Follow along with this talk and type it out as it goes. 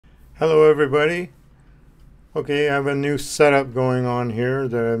Hello everybody. Okay, I have a new setup going on here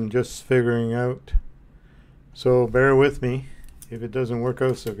that I'm just figuring out. So bear with me if it doesn't work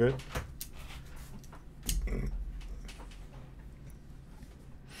out so good.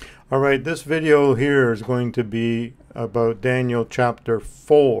 Alright, this video here is going to be about Daniel chapter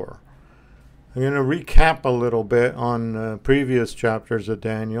 4. I'm going to recap a little bit on previous chapters of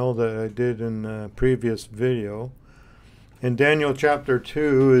Daniel that I did in the previous video. In Daniel chapter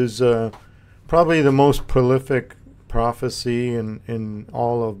 2 is probably the most prolific prophecy in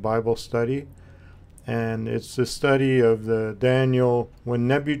all of Bible study. And it's the study of the Daniel when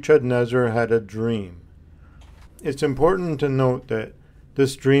Nebuchadnezzar had a dream. It's important to note that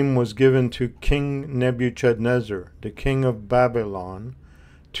this dream was given to King Nebuchadnezzar, the king of Babylon,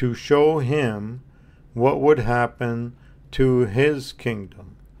 to show him what would happen to his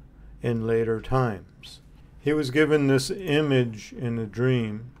kingdom in later times. He was given this image in a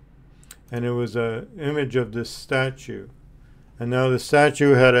dream, and it was an image of this statue. And now the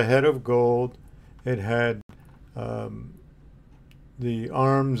statue had a head of gold. It had the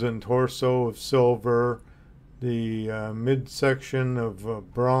arms and torso of silver, the midsection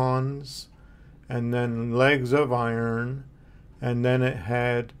of bronze, and then legs of iron, and then it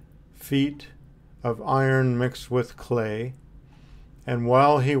had feet of iron mixed with clay. And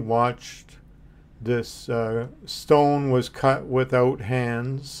while he watched, this stone was cut without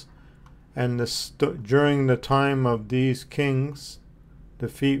hands, and during the time of these kings, the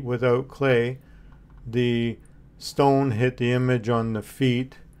feet without clay, the stone hit the image on the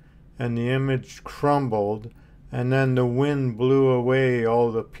feet, and the image crumbled, and then the wind blew away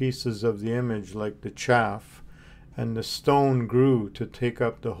all the pieces of the image like the chaff, and the stone grew to take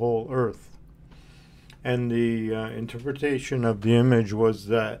up the whole earth. And the interpretation of the image was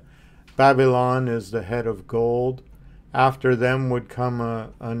that Babylon is the head of gold. After them would come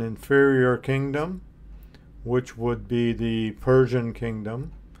an inferior kingdom, which would be the Persian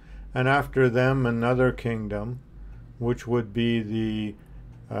kingdom. And after them another kingdom, which would be the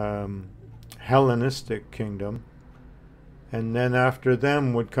Hellenistic kingdom. And then after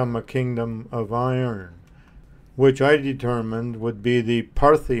them would come a kingdom of iron, which I determined would be the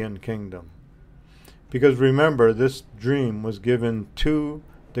Parthian kingdom. Because remember, this dream was given to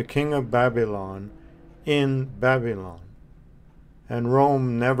the king of Babylon in Babylon. And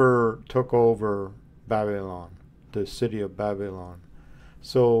Rome never took over Babylon, the city of Babylon.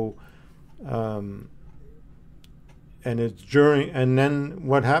 So, and then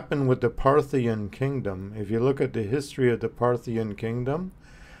what happened with the Parthian kingdom, if you look at the history of the Parthian kingdom,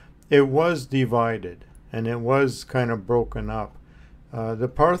 it was divided and it was kind of broken up.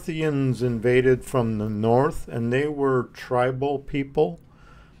 The Parthians invaded from the north, and they were tribal people,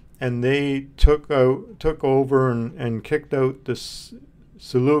 and they took over and kicked out the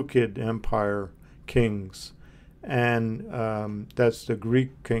Seleucid Empire kings, and that's the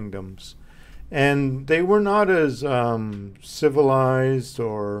Greek kingdoms. And they were not as civilized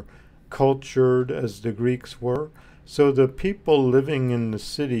or cultured as the Greeks were. So the people living in the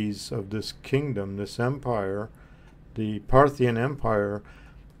cities of this kingdom, this empire, the Parthian Empire,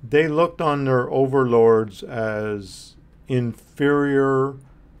 they looked on their overlords as inferior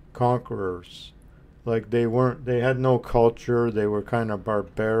conquerors. Like they had no culture, they were kind of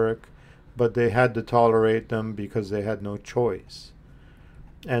barbaric, but they had to tolerate them because they had no choice.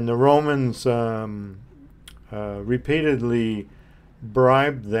 And the Romans repeatedly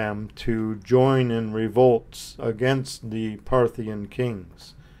bribed them to join in revolts against the Parthian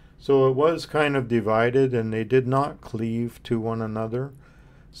kings. So it was kind of divided, and they did not cleave to one another.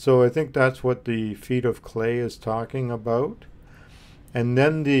 So I think that's what the feet of clay is talking about. And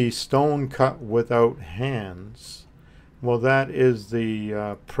then the stone cut without hands. Well, that is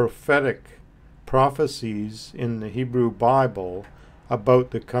the prophetic prophecies in the Hebrew Bible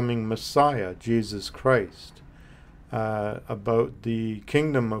about the coming Messiah, Jesus Christ, about the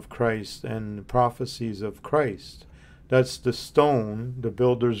kingdom of Christ and the prophecies of Christ. That's the stone the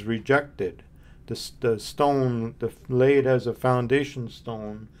builders rejected, the stone laid as a foundation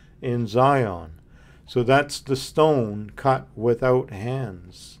stone in Zion. So that's the stone cut without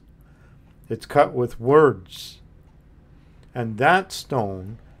hands. It's cut with words. And that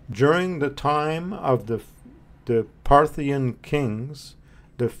stone, during the time of the Parthian kings,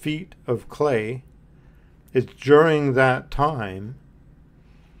 the feet of clay, it's during that time,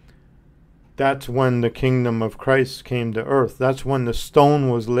 that's when the kingdom of Christ came to earth. That's when the stone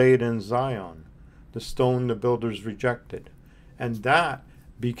was laid in Zion, the stone the builders rejected. And that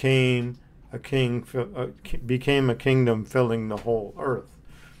became a kingdom filling the whole earth.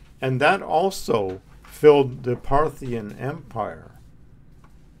 And that also filled the Parthian Empire.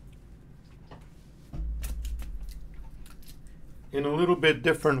 in a little bit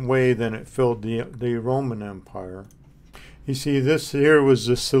different way than it filled the Roman Empire. You see, this here was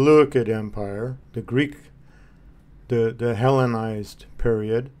the Seleucid Empire, the Greek, the Hellenized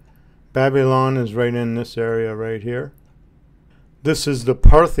period. Babylon is right in this area right here. This is the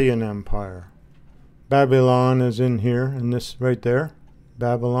Parthian Empire. Babylon is in here, and this right there,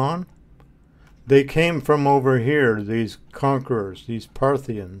 Babylon. They came from over here, these conquerors, these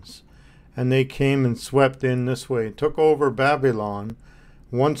Parthians, and they came and swept in this way, took over Babylon.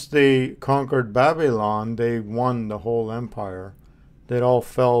 Once they conquered Babylon, they won the whole empire. They all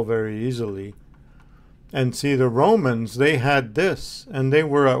fell very easily. And see, the Romans, they had this, and they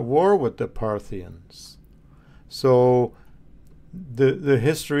were at war with the Parthians. So the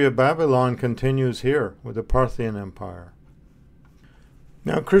history of Babylon continues here with the Parthian Empire.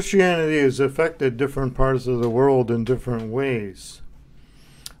 Now, Christianity has affected different parts of the world in different ways.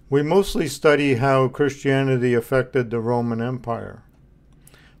 We mostly study how Christianity affected the Roman Empire,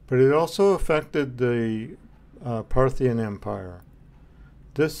 but it also affected the Parthian Empire.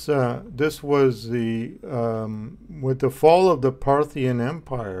 This was the with the fall of the Parthian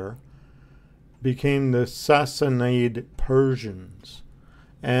Empire became the Sassanid Persians,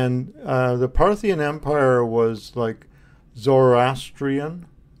 and the Parthian Empire was like Zoroastrian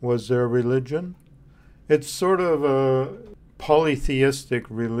was their religion. It's sort of a polytheistic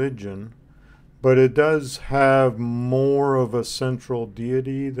religion, but it does have more of a central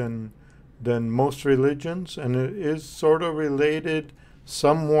deity than most religions, and it is sort of related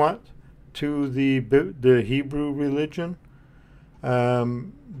somewhat to the Hebrew religion.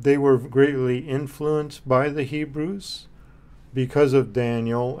 They were greatly influenced by the Hebrews because of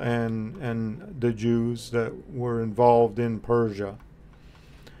Daniel and the Jews that were involved in Persia.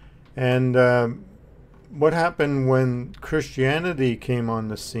 And what happened when Christianity came on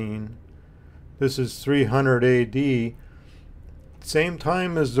the scene? This is 300 AD, same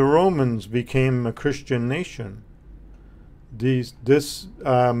time as the Romans became a Christian nation. This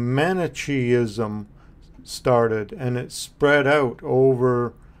Manichaeism started, and it spread out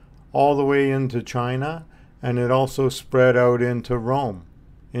over all the way into China, and it also spread out into Rome,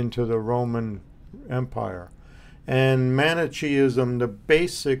 into the Roman Empire. And Manichaeism, the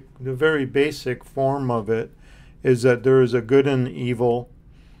very basic form of it, is that there is a good and evil,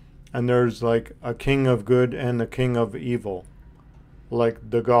 and there's like a king of good and a king of evil, like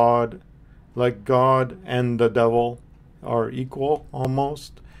God and the devil are equal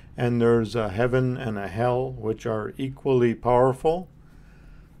almost, and there's a heaven and a hell which are equally powerful.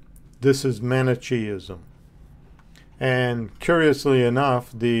 This is Manichaeism. And curiously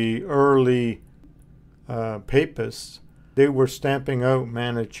enough, the early papists, they were stamping out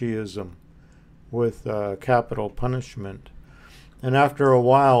Manichaeism with capital punishment. And after a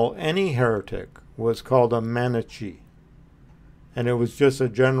while, any heretic was called a Manichae. And it was just a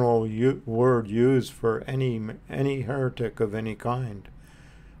general word used for any heretic of any kind.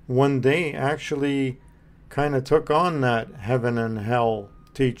 When they actually kind of took on that heaven and hell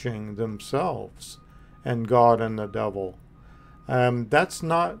teaching themselves, and God and the devil. That's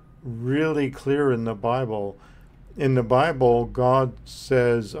not really clear in the Bible. In the Bible, God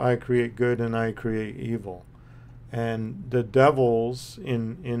says, I create good and I create evil. And the devils,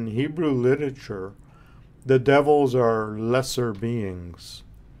 in Hebrew literature, the devils are lesser beings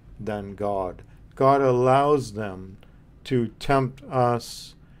than God. God allows them to tempt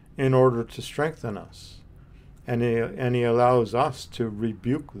us in order to strengthen us. And he allows us to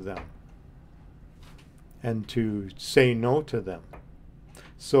rebuke them and to say no to them.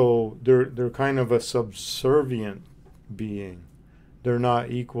 So they're kind of a subservient being. They're not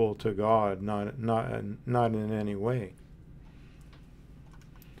equal to God, not in any way.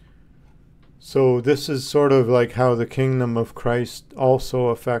 So this is sort of like how the kingdom of Christ also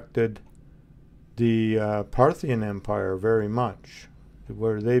affected the Parthian Empire very much,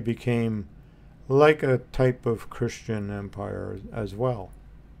 where they became like a type of Christian empire as well.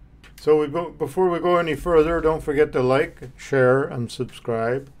 So before we go any further, don't forget to like, share, and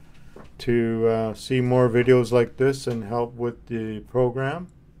subscribe to see more videos like this and help with the program.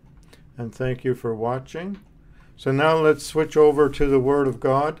 And thank you for watching. So now let's switch over to the Word of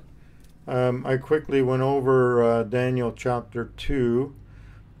God. I quickly went over Daniel chapter 2.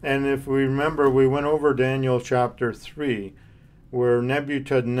 And if we remember, we went over Daniel chapter 3, where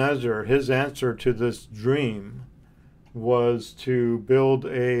Nebuchadnezzar, his answer to this dream was to build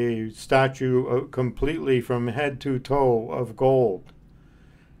a statue completely from head to toe of gold.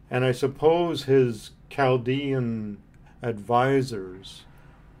 And I suppose his Chaldean advisors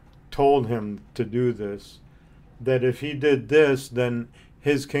told him to do this, that if he did this, then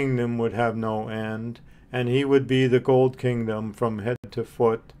his kingdom would have no end, and he would be the gold kingdom from head to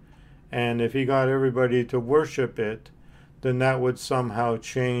foot. And if he got everybody to worship it, then that would somehow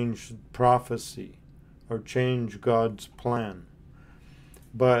change prophecy or change God's plan.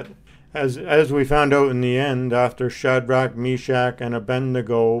 But as we found out in the end, after Shadrach, Meshach, and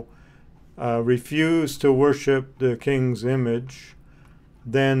Abednego refused to worship the king's image,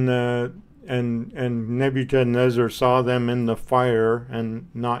 then and Nebuchadnezzar saw them in the fire and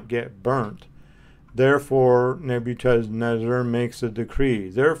not get burnt. Therefore, Nebuchadnezzar makes a decree.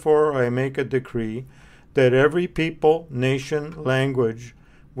 Therefore, I make a decree that every people, nation, language,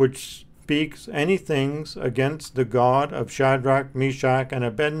 which speaks any things against the God of Shadrach, Meshach, and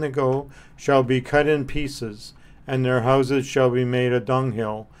Abednego shall be cut in pieces, and their houses shall be made a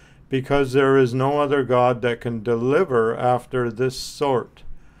dunghill, because there is no other God that can deliver after this sort.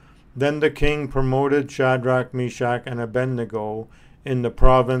 Then the king promoted Shadrach, Meshach, and Abednego in the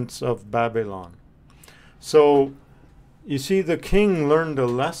province of Babylon. So, you see, the king learned a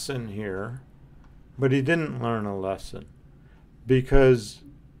lesson here, but he didn't learn a lesson, because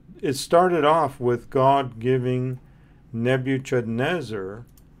it started off with God giving Nebuchadnezzar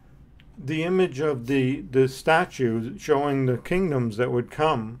the image of the statue showing the kingdoms that would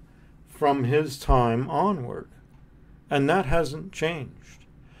come from his time onward. And that hasn't changed.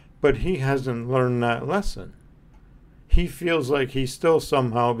 But he hasn't learned that lesson. He feels like he still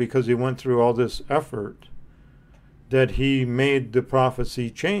somehow, because he went through all this effort, that he made the prophecy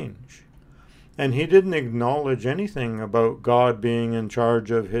change. And he didn't acknowledge anything about God being in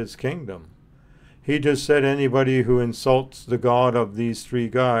charge of his kingdom. He just said anybody who insults the God of these three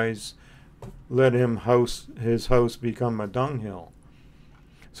guys, let his house become a dunghill.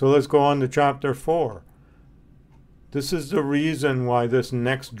 So let's go on to chapter 4. This is the reason why this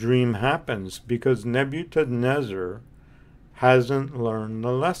next dream happens, because Nebuchadnezzar hasn't learned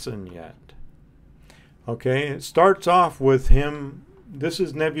the lesson yet. Okay, it starts off with him. This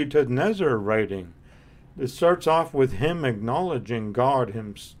is Nebuchadnezzar writing. It starts off with him acknowledging God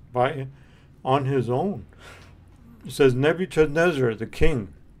on his own. It says, Nebuchadnezzar the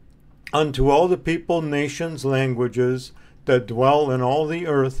king, unto all the people, nations, languages that dwell in all the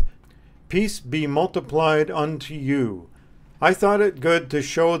earth, peace be multiplied unto you. I thought it good to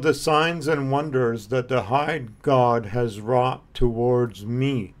show the signs and wonders that the high God has wrought towards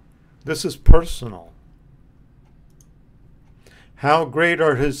me. This is personal. How great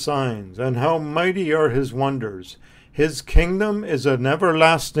are his signs, and how mighty are his wonders. His kingdom is an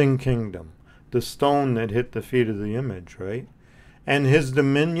everlasting kingdom. The stone that hit the feet of the image, right? And his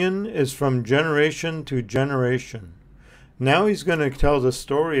dominion is from generation to generation. Now he's going to tell the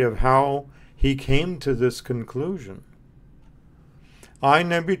story of how he came to this conclusion. I,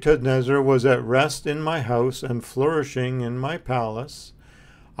 Nebuchadnezzar, was at rest in my house and flourishing in my palace.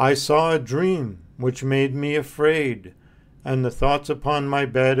 I saw a dream which made me afraid, and the thoughts upon my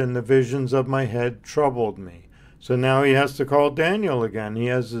bed and the visions of my head troubled me. So now he has to call Daniel again. He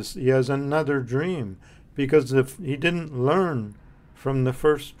has another dream, because he didn't learn from the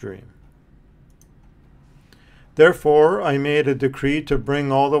first dream. Therefore I made a decree to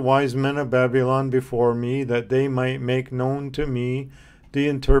bring all the wise men of Babylon before me, that they might make known to me the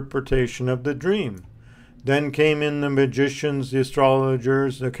interpretation of the dream. Then came in the magicians, the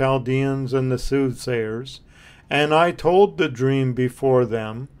astrologers, the Chaldeans, and the soothsayers, and I told the dream before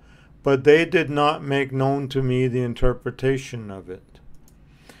them, but they did not make known to me the interpretation of it.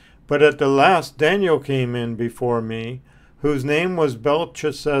 But at the last Daniel came in before me, whose name was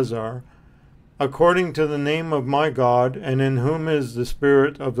Belteshazzar, according to the name of my God, and in whom is the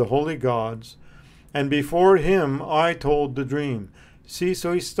spirit of the holy gods. And before him I told the dream. See,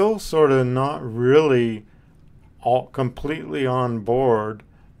 so he's still sort of not really completely on board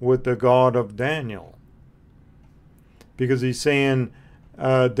with the God of Daniel. Because he's saying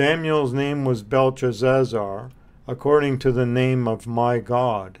Daniel's name was Belteshazzar, according to the name of my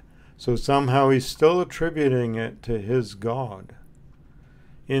God. So somehow he's still attributing it to his God,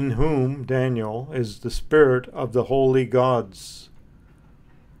 in whom, Daniel, is the spirit of the holy gods,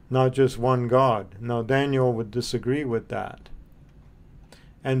 not just one God. Now Daniel would disagree with that.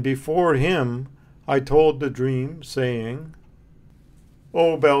 And before him I told the dream, saying,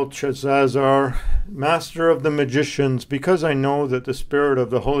 O Belteshazzar, master of the magicians, because I know that the spirit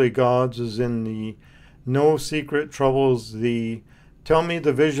of the holy gods is in thee, no secret troubles thee. Tell me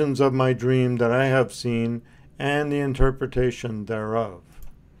the visions of my dream that I have seen, and the interpretation thereof.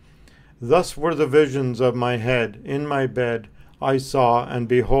 Thus were the visions of my head. In my bed I saw, and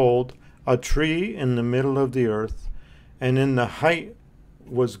behold, a tree in the middle of the earth, and in the height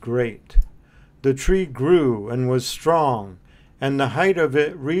was great. The tree grew and was strong, and the height of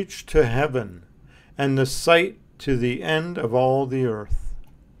it reached to heaven, and the sight to the end of all the earth.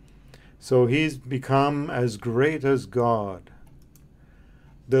 So he's become as great as God.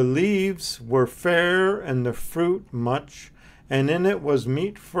 The leaves were fair and the fruit much, and in it was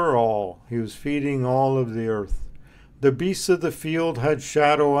meat for all. He was feeding all of the earth. The beasts of the field had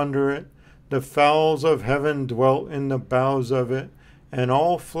shadow under it. The fowls of heaven dwelt in the boughs of it, and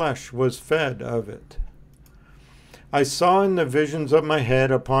all flesh was fed of it. I saw in the visions of my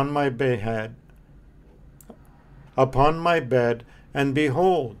head upon my bed, and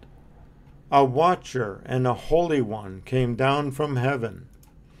behold, a watcher and a holy one came down from heaven.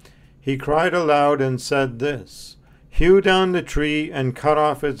 He cried aloud and said this, Hew down the tree and cut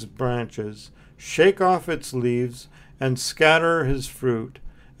off its branches, shake off its leaves, and scatter his fruit,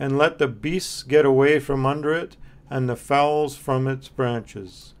 and let the beasts get away from under it, and the fowls from its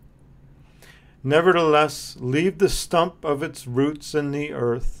branches. Nevertheless, leave the stump of its roots in the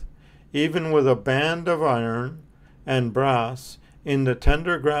earth, even with a band of iron and brass, in the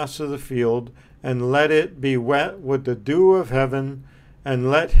tender grass of the field, and let it be wet with the dew of heaven, and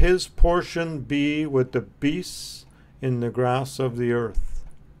let his portion be with the beasts in the grass of the earth.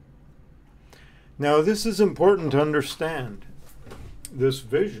 Now this is important to understand, this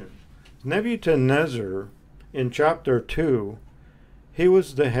vision. Nebuchadnezzar, in chapter 2, he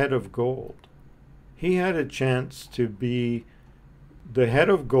was the head of gold. He had a chance to be the head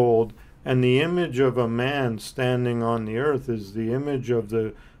of gold, and the image of a man standing on the earth is the image of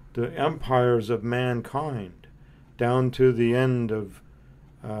the empires of mankind, down to the end of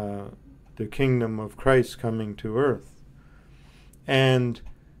the kingdom of Christ coming to earth.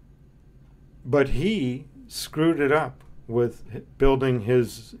 But he screwed it up with building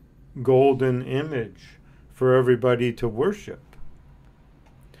his golden image for everybody to worship.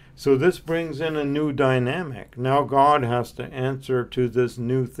 So this brings in a new dynamic. Now God has to answer to this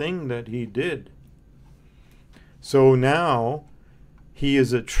new thing that he did. So now he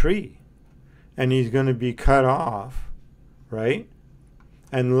is a tree, and he's going to be cut off, right?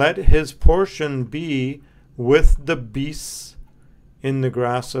 And let his portion be with the beasts in the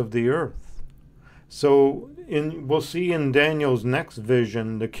grass of the earth. So we'll see in Daniel's next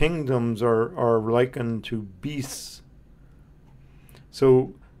vision, the kingdoms are likened to beasts.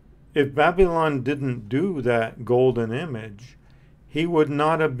 So if Babylon didn't do that golden image, he would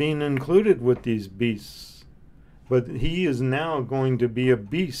not have been included with these beasts. But he is now going to be a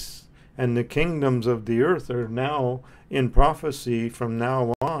beast, and the kingdoms of the earth are now, in prophecy from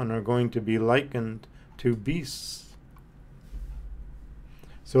now on, are going to be likened to beasts.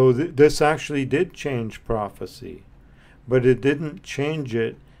 So this actually did change prophecy, but it didn't change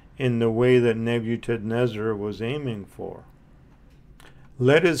it in the way that Nebuchadnezzar was aiming for.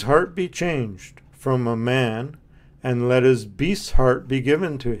 Let his heart be changed from a man, and let his beast's heart be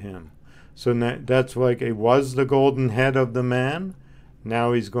given to him. So that's like it was the golden head of the man,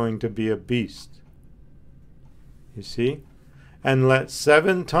 now he's going to be a beast. You see? And let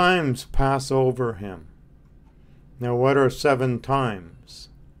 7 times pass over him. Now what are 7 times?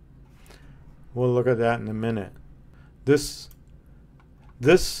 We'll look at that in a minute. This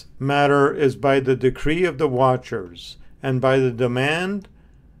matter is by the decree of the watchers, and by the demand,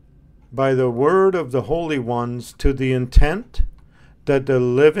 by the word of the holy ones, to the intent that the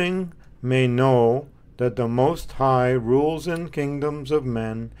living may know that the Most High rules in kingdoms of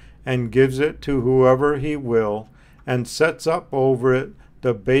men, and gives it to whoever he will, and sets up over it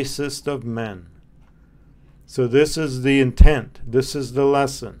the basest of men. So this is the intent, this is the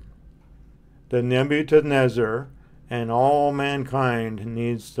lesson that Nebuchadnezzar and all mankind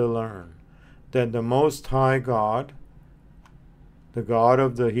needs to learn, that the Most High God, the God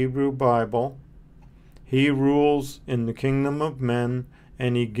of the Hebrew Bible, he rules in the kingdom of men,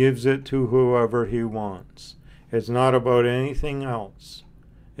 and he gives it to whoever he wants. It's not about anything else.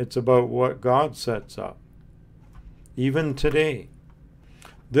 It's about what God sets up. Even today.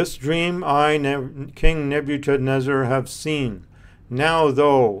 This dream I, King Nebuchadnezzar, have seen. Now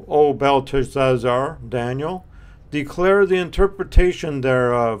though, O Belteshazzar, Daniel, declare the interpretation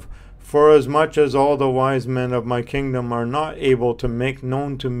thereof, forasmuch as all the wise men of my kingdom are not able to make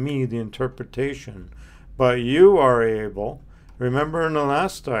known to me the interpretation, but you are able. Remember in the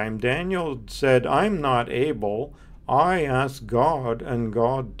last time, Daniel said, I'm not able. I asked God, and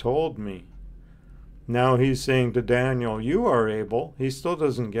God told me. Now he's saying to Daniel, you are able. He still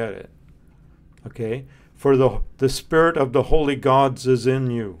doesn't get it. Okay? For the spirit of the holy gods is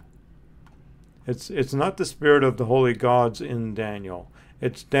in you. It's not the spirit of the holy gods in Daniel.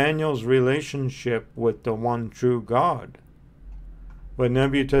 It's Daniel's relationship with the one true God. But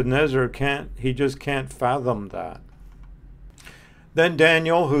Nebuchadnezzar he just can't fathom that. Then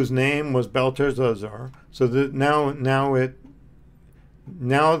Daniel, whose name was Belteshazzar, so that now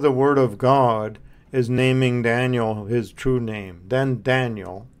the word of God is naming Daniel his true name. Then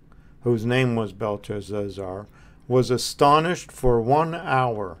Daniel, whose name was Belteshazzar, was astonished for 1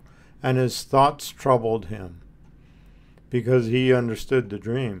 hour, and his thoughts troubled him, because he understood the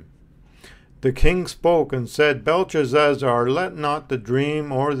dream. The king spoke and said, Belteshazzar, let not the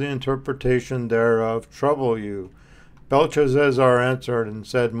dream or the interpretation thereof trouble you. Belteshazzar answered and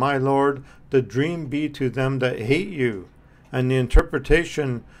said, My lord, the dream be to them that hate you, and the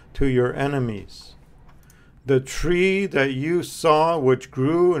interpretation to your enemies. The tree that you saw, which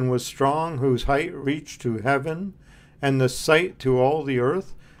grew and was strong, whose height reached to heaven, and the sight to all the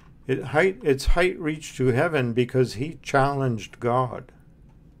earth, its height reached to heaven because he challenged God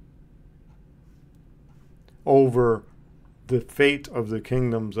over the fate of the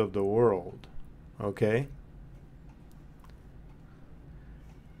kingdoms of the world. Okay?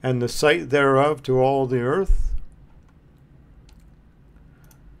 And the sight thereof to all the earth,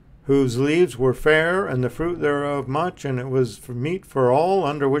 whose leaves were fair, and the fruit thereof much, and it was for meat for all,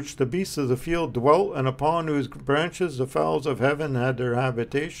 under which the beasts of the field dwelt, and upon whose branches the fowls of heaven had their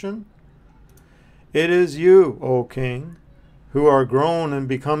habitation. It is you, O king, who are grown and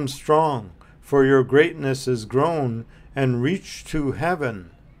become strong, for your greatness is grown and reached to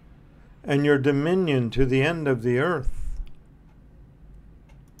heaven, and your dominion to the end of the earth.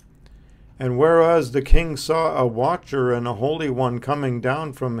 And whereas the king saw a watcher and a holy one coming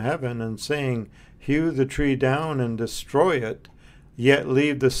down from heaven, and saying, Hew the tree down and destroy it, yet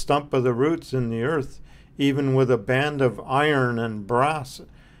leave the stump of the roots in the earth, even with a band of iron and brass,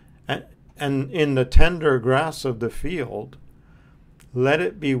 and in the tender grass of the field, let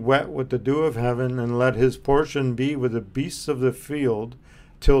it be wet with the dew of heaven, and let his portion be with the beasts of the field,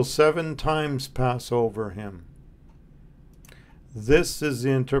 till 7 times pass over him. This is the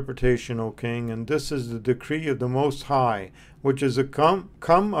interpretation, O king, and this is the decree of the Most High, which is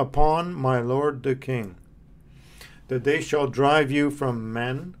come upon my lord the king, that they shall drive you from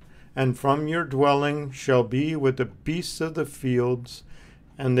men, and from your dwelling shall be with the beasts of the fields,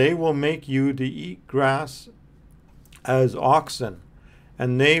 and they will make you to eat grass as oxen,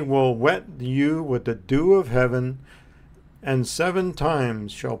 and they will wet you with the dew of heaven, and 7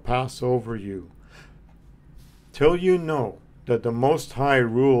 times shall pass over you, till you know that the Most High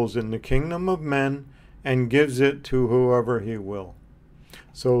rules in the kingdom of men and gives it to whoever he will.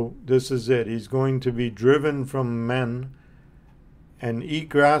 So this is it. He's going to be driven from men and eat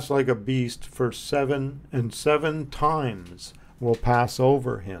grass like a beast for 7, and 7 times will pass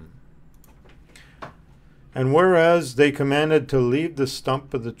over him. And whereas they commanded to leave the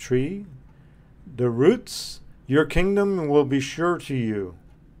stump of the tree, the roots, your kingdom will be sure to you,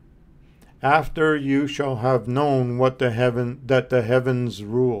 after you shall have known that the heavens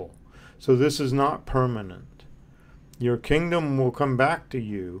rule. So this is not permanent. Your kingdom will come back to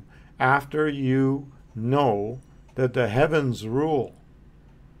you after you know that the heavens rule.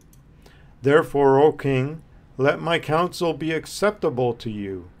 Therefore, O king, let my counsel be acceptable to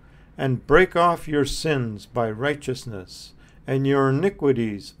you, and break off your sins by righteousness, and your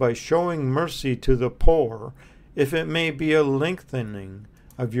iniquities by showing mercy to the poor, if it may be a lengthening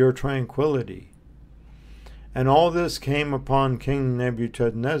of your tranquility. And all this came upon King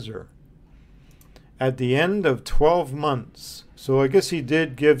Nebuchadnezzar at the end of 12 months. So I guess he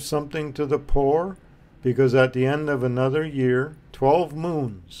did give something to the poor, because at the end of another year, 12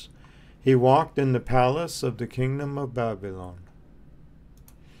 moons, he walked in the palace of the kingdom of Babylon.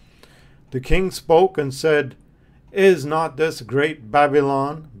 The king spoke and said, Is not this great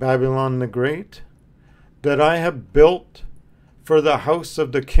Babylon, Babylon the Great, that I have built for the house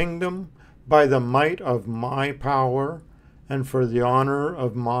of the kingdom by the might of my power and for the honor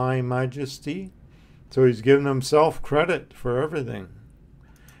of my majesty? So he's given himself credit for everything.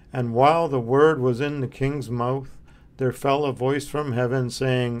 And while the word was in the king's mouth, there fell a voice from heaven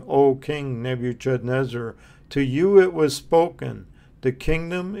saying, O King Nebuchadnezzar, to you it was spoken, the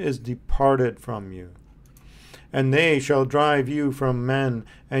kingdom is departed from you. And they shall drive you from men,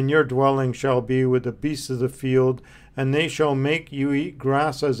 and your dwelling shall be with the beasts of the field, and they shall make you eat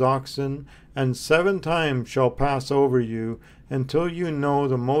grass as oxen, and 7 times shall pass over you, until you know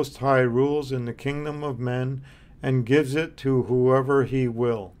the Most High rules in the kingdom of men, and gives it to whoever he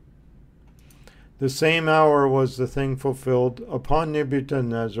will. The same hour was the thing fulfilled upon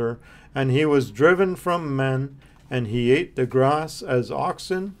Nebuchadnezzar, and he was driven from men, and he ate the grass as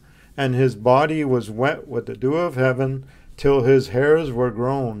oxen, and his body was wet with the dew of heaven, till his hairs were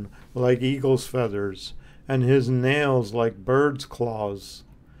grown like eagle's feathers, and his nails like bird's claws.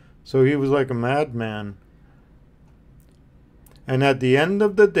 So he was like a madman. And at the end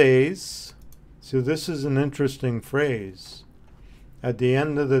of the days, so this is an interesting phrase, at the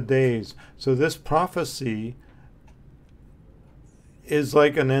end of the days. So this prophecy is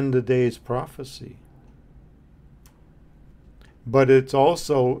like an end of days prophecy. But it's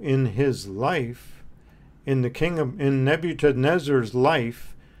also in his life, in Nebuchadnezzar's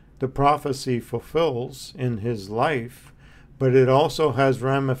life, the prophecy fulfills in his life, but it also has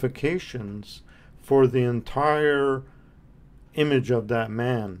ramifications for the entire image of that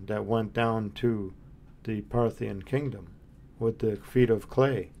man that went down to the Parthian kingdom with the feet of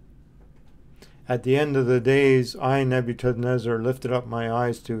clay. At the end of the days, I, Nebuchadnezzar, lifted up my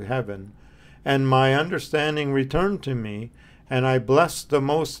eyes to heaven, and my understanding returned to me, and I blessed the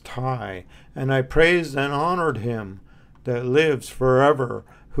Most High, and I praised and honored him that lives forever,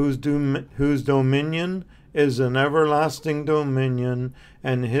 whose dominion is an everlasting dominion,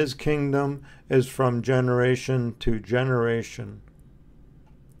 and his kingdom is from generation to generation.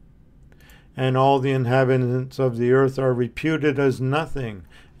 And all the inhabitants of the earth are reputed as nothing,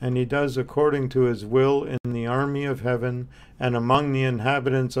 and he does according to his will in the army of heaven and among the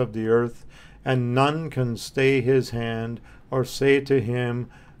inhabitants of the earth, and none can stay his hand or say to him,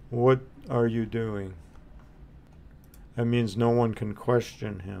 "What are you doing?" That means no one can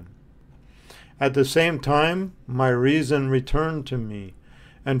question him. At the same time, my reason returned to me,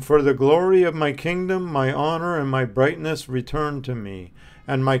 and for the glory of my kingdom, my honor and my brightness returned to me,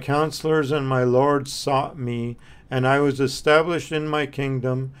 and my counselors and my lords sought me, and I was established in my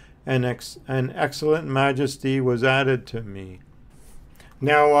kingdom, and an excellent majesty was added to me.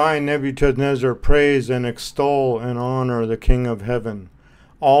 Now I, Nebuchadnezzar, praise and extol and honor the King of heaven,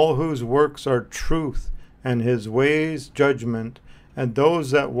 all whose works are truth, and his ways judgment, and those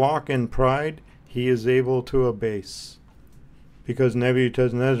that walk in pride he is able to abase. Because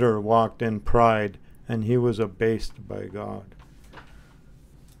Nebuchadnezzar walked in pride, and he was abased by God.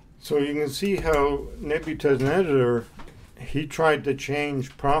 So you can see how Nebuchadnezzar, he tried to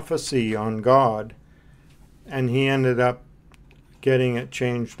change prophecy on God, and he ended up getting it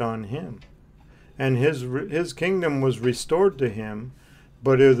changed on him. And his kingdom was restored to him,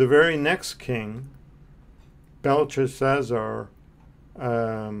 but the very next king, Belshazzar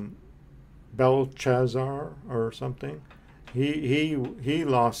or something, he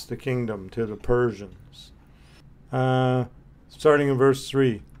lost the kingdom to the Persians. Starting in verse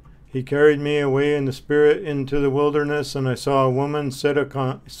 3. He carried me away in the spirit into the wilderness, and I saw a woman sit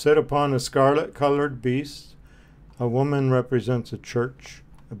upon a scarlet-colored beast. A woman represents a church.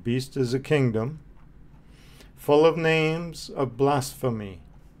 A beast is a kingdom. Full of names of blasphemy,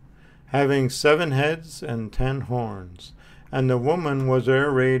 having 7 heads and 10 horns. And the woman was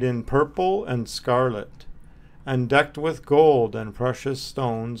arrayed in purple and scarlet, and decked with gold and precious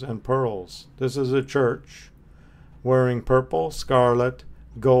stones and pearls. This is a church, wearing purple, scarlet,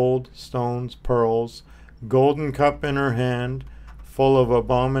 gold, stones, pearls, golden cup in her hand, full of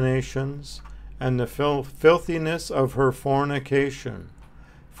abominations, and the filthiness of her fornication.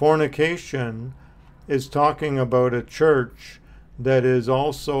 Fornication is talking about a church that is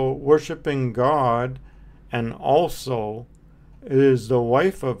also worshiping God, and also is the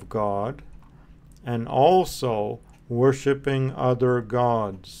wife of God, and also worshiping other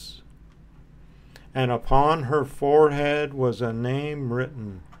gods. And upon her forehead was a name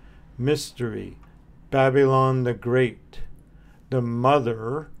written, Mystery, Babylon the Great, the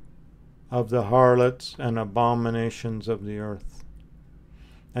mother of the harlots and abominations of the earth.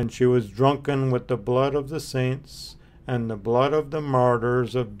 And she was drunken with the blood of the saints and the blood of the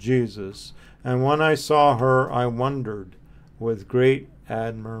martyrs of Jesus. And when I saw her, I wondered with great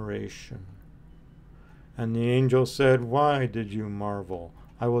admiration. And the angel said, Why did you marvel?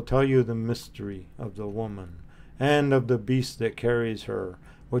 I will tell you the mystery of the woman and of the beast that carries her,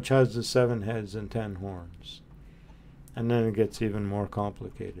 which has the 7 heads and 10 horns. And then it gets even more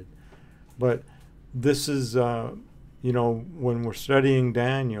complicated. But this is, when we're studying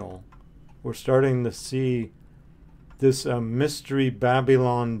Daniel, we're starting to see this mystery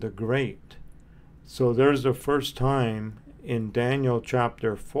Babylon the Great. So there's the first time in Daniel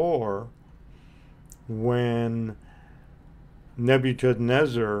chapter 4 when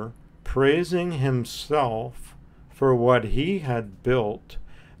Nebuchadnezzar, praising himself for what he had built,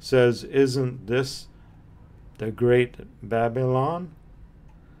 says, Isn't this the great Babylon?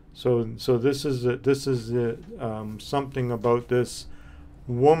 So this is something about this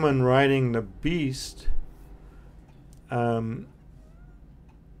woman riding the beast, and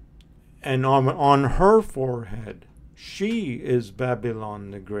on her forehead, she is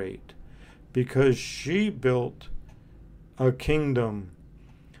Babylon the Great, because she built a kingdom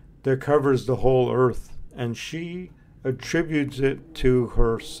that covers the whole earth, and she attributes it to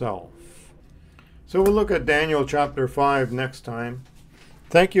herself. So we'll look at Daniel chapter 5 next time.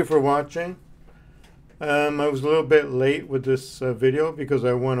 Thank you for watching. I was a little bit late with this video because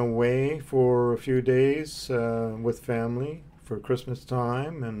I went away for a few days with family for Christmas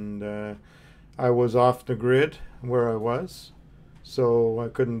time, and I was off the grid where I was, so I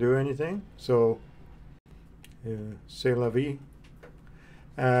couldn't do anything. So, c'est la vie.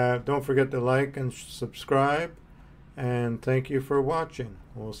 Don't forget to like and subscribe, and thank you for watching.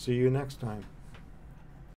 We'll see you next time.